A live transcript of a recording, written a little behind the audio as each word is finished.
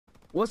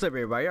What's up,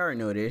 everybody? You already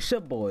know this. It's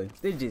your boy,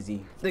 the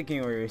Jizzy, the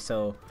King Warrior.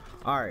 So,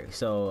 alright,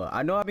 so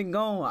I know I've been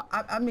gone.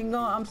 I've been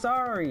gone. I'm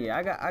sorry.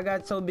 I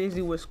got so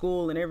busy with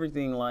school and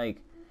everything.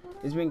 Like,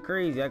 it's been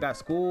crazy. I got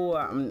school.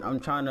 I'm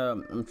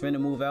finna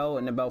move out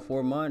in about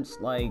 4 months.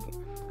 Like,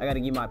 I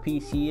gotta get my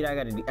PC. I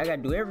gotta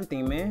do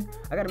everything, man.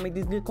 I gotta make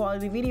these good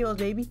quality videos,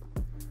 baby.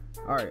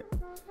 Alright,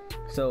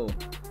 so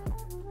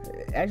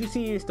as you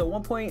see, it's the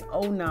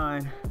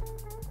 1.09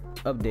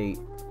 update.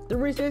 The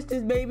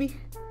Resistance, baby.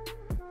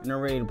 And I'm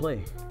ready to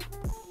play.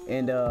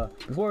 And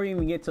before we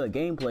even get to a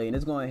gameplay,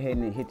 let's go ahead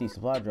and hit these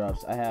supply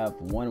drops. I have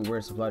one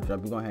rare supply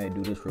drop. We're going ahead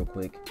and do this real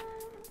quick.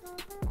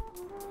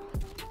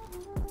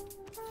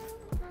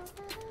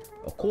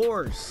 Of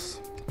course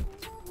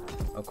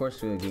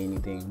we'll get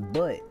anything,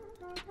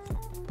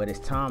 but it's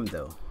time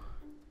though.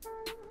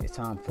 It's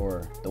time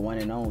for the one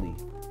and only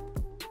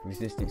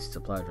Resistance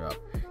supply drop.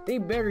 They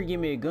better give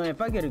me a gun. If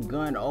I get a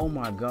gun, oh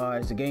my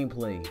god, it's a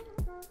gameplay.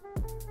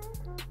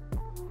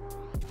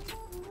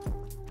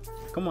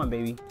 Come on,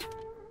 baby.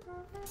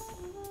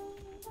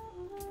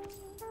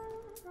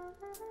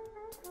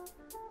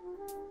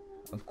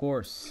 Of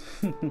course.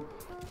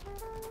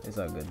 It's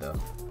all good though.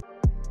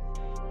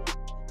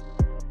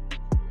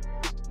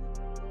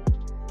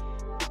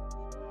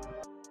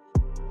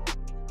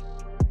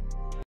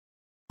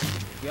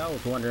 Y'all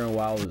was wondering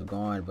why I was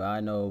gone, but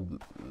I know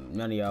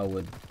none of y'all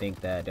would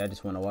think that. I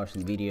just want to watch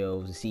some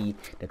videos to see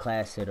the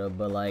class setup.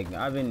 But like,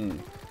 I've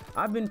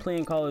been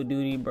playing Call of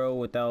Duty, bro,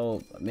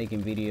 without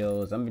making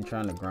videos. I've been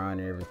trying to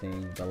grind and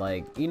everything, but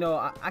like, you know,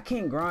 I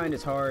can't grind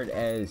as hard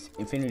as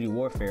Infinity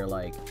Warfare.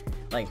 Like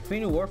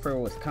Infinity Warfare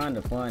was kind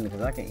of fun because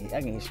I can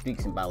hit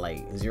streaks in about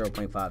like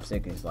 0.5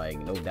 seconds, like,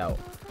 no doubt.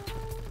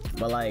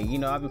 But like, you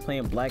know, I've been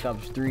playing Black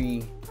Ops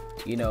 3,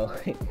 you know.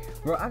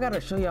 Bro, I gotta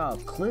show y'all a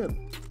clip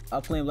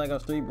of playing Black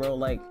Ops 3, bro.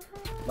 Like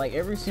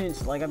ever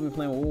since like I've been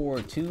playing World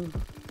War 2,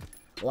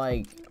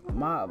 like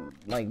my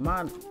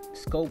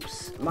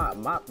scopes, my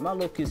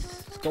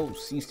locust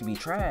scopes used to be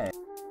trash.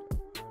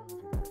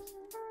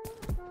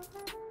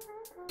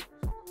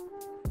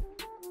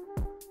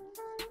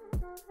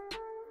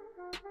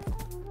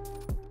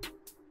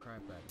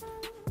 Crap back.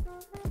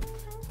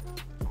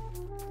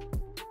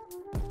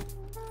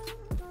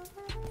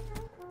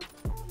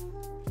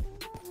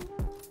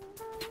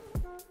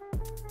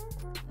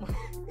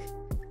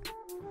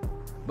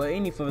 But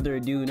any further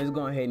ado, let's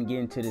go ahead and get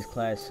into this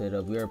class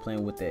setup. We are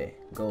playing with the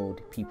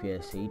gold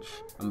PPSH.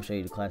 I'm gonna show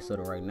you the class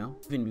setup right now.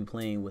 I'm gonna be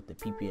playing with the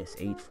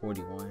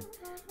PPSH-41.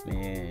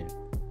 Man,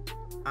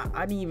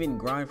 I didn't even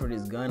grind for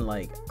this gun.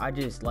 Like, I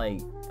just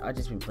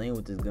been playing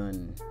with this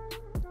gun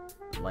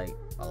like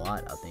a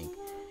lot, I think.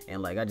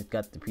 And like, I just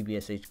got the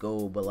PPSH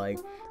gold, but like,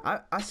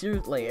 I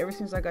seriously, like, ever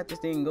since I got this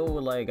thing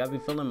gold, like, I've been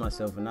feeling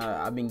myself, and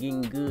I've been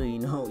getting good, you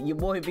know. Your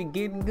boy been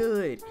getting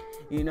good,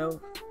 you know.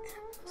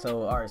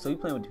 So alright, so we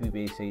playing with the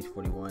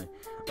PPSH-41.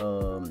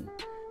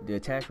 The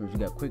attachments, you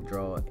got quick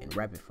draw and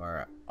rapid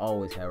fire. I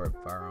always have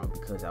rapid fire on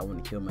because I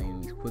want to kill my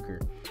enemies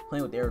quicker.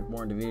 Playing with the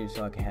airborne division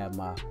so I can have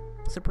my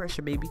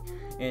suppressor, baby.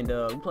 And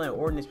we playing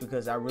ordnance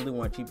because I really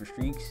want cheaper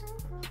streaks.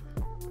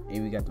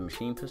 And we got the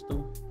machine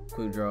pistol,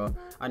 quick draw.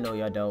 I know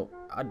y'all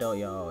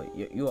y'all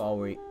you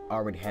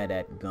already had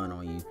that gun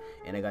on you.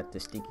 And I got the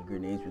sticky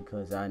grenades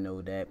because I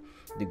know that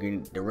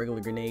the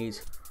regular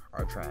grenades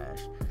are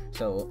trash.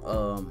 So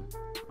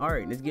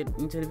alright, let's get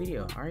into the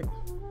video. Alright.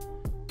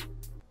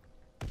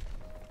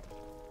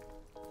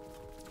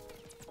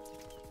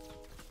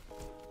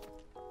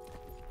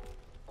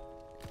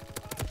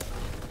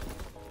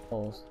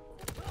 Pause.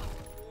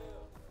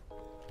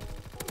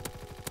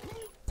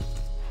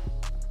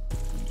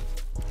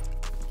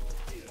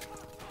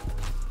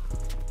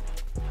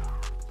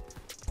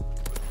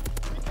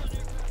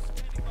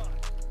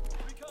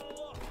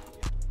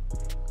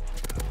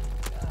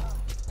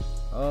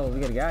 Oh, we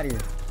gotta get out of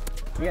here.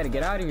 We gotta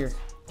get out of here.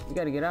 We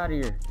gotta get out of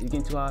here. It's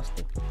getting too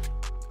hostile.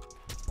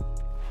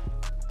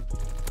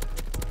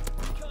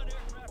 Recon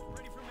aircraft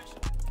ready for mission.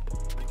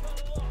 Recon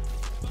aloft.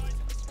 Eyes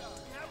in the sky.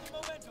 We have the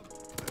momentum.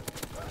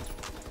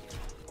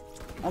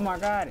 Oh my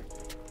god.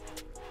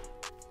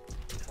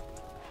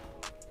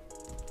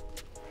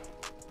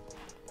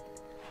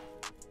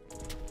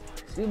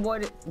 See, boy,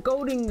 the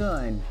golden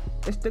gun.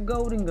 It's the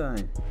golden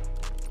gun.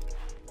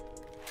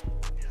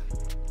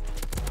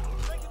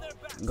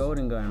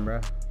 Golden gun,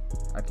 bro.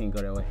 I can't go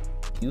that way.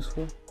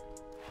 Useful.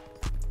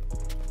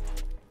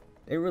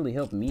 It really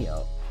helped me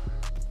out.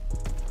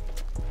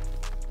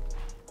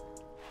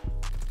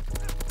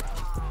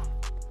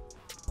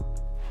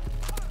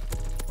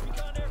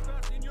 Recon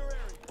aircraft in your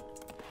area.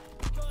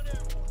 Recon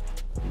airborne.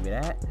 Give me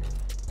that.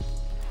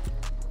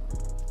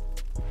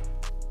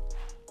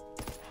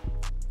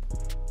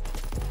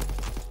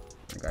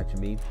 I got you,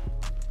 babe.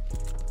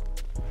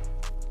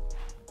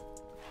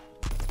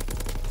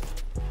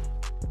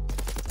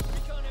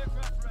 Recon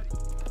aircraft ready.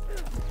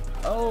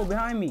 Oh,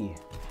 behind me.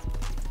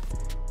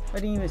 I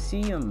didn't even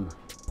see him.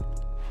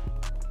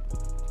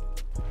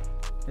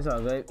 It's all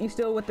good. You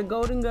still with the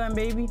golden gun,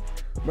 baby?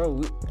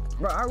 Bro,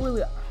 I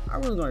really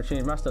gonna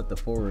change my stuff to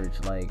forage.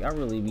 Like, I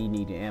really be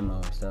needing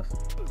ammo and stuff.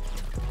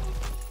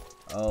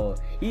 Oh,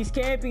 he's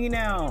camping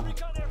now.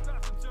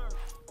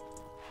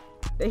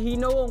 He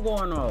know I'm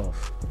going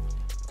off.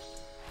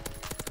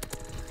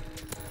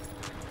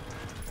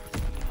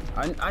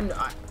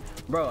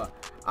 Bro,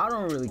 I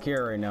don't really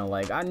care right now.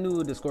 Like, I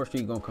knew the score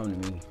streak gonna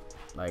come to me.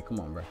 Like, come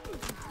on, bro.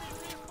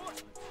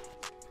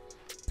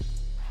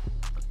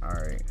 All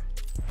right,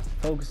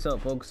 focus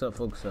up, bro.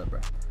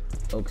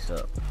 Focus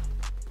up.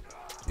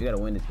 You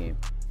gotta win this game.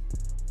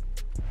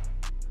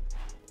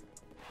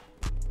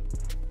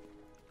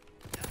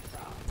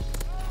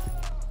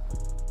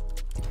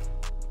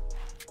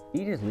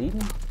 You just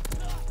leaving?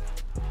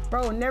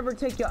 Bro, never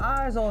take your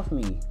eyes off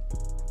me.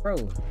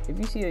 Bro, if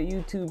you see a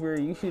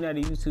YouTuber, you shoot at a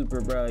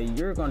YouTuber, bro,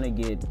 you're gonna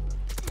get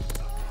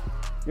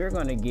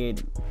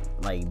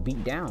like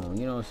beat down,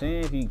 you know what I'm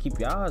saying? If you keep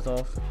your eyes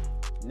off,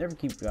 never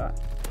keep your eyes.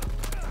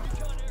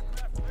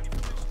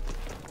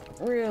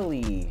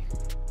 Really?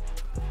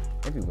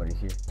 Everybody's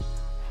here.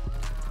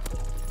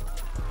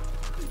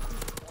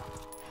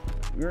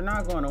 You're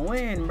not gonna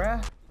win,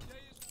 bruh.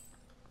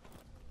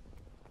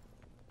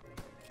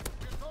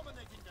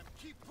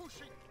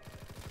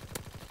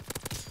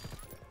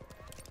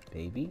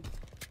 Baby.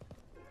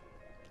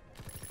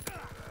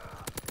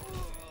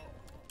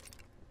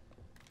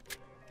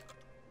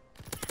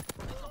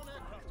 Recon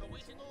aircraft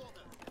awaiting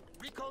order.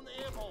 Recon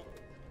airborne.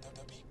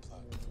 WW2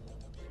 plug.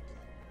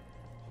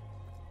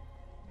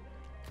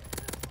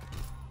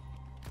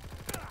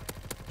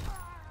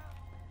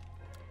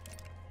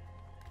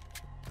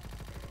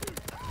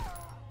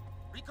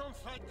 Recon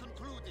flight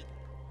concluded.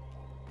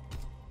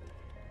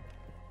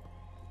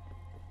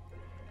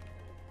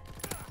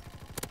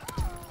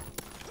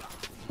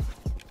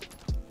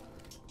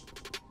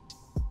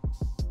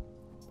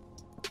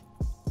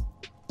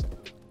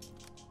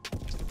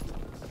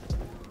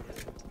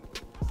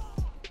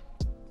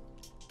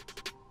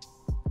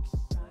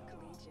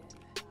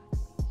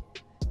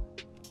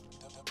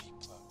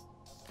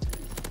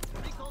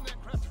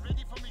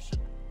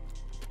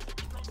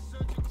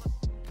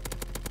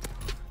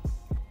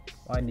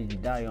 Why did you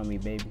die on me,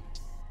 baby?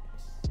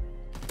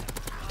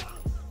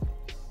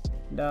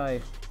 Die.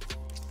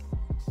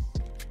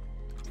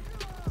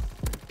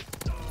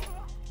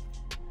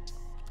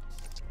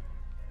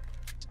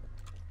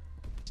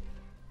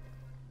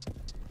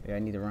 Yeah, I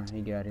need to run. He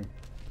got it.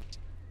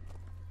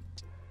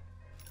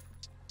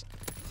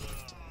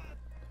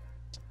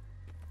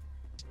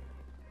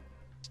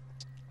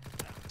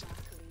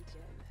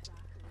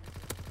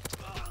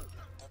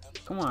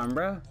 Come on,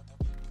 bro.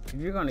 If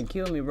you're gonna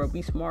kill me, bro,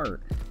 be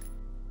smart.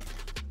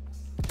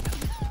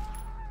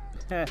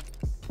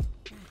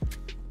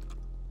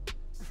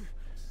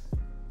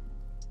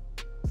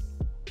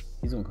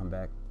 He's gonna come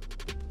back.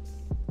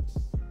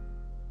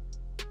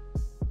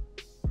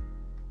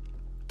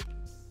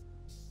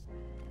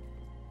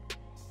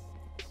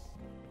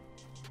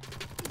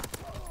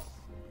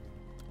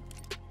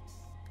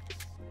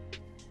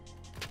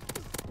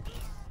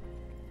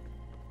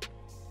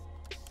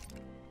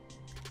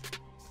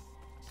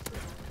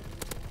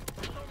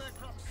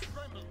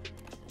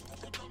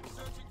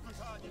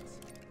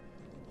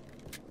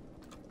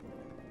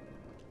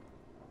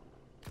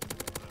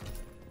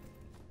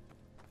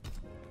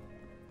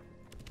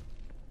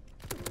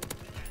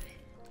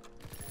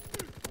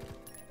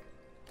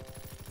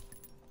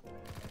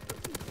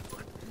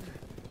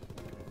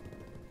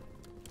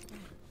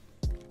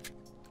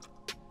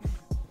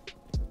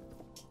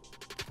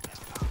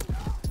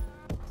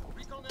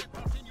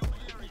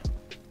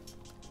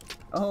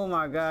 Oh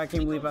my god, I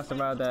can't believe I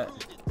survived that.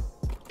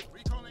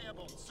 Recon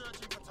airborne,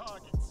 searching for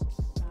targets.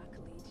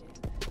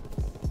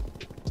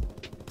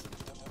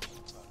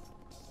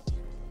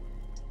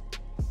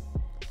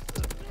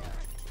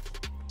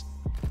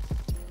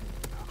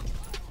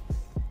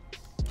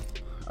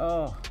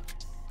 Oh,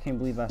 can't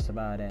believe I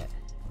survived that.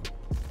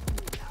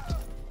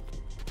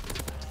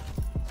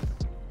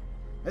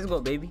 Let's go,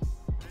 baby.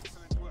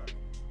 Excellent work.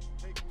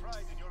 Take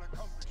pride in your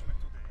accomplishment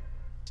today.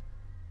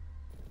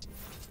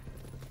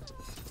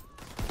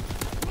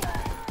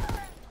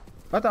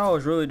 I thought I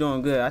was really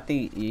doing good. I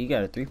think you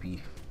got a 3P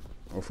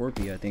or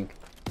 4P, I think.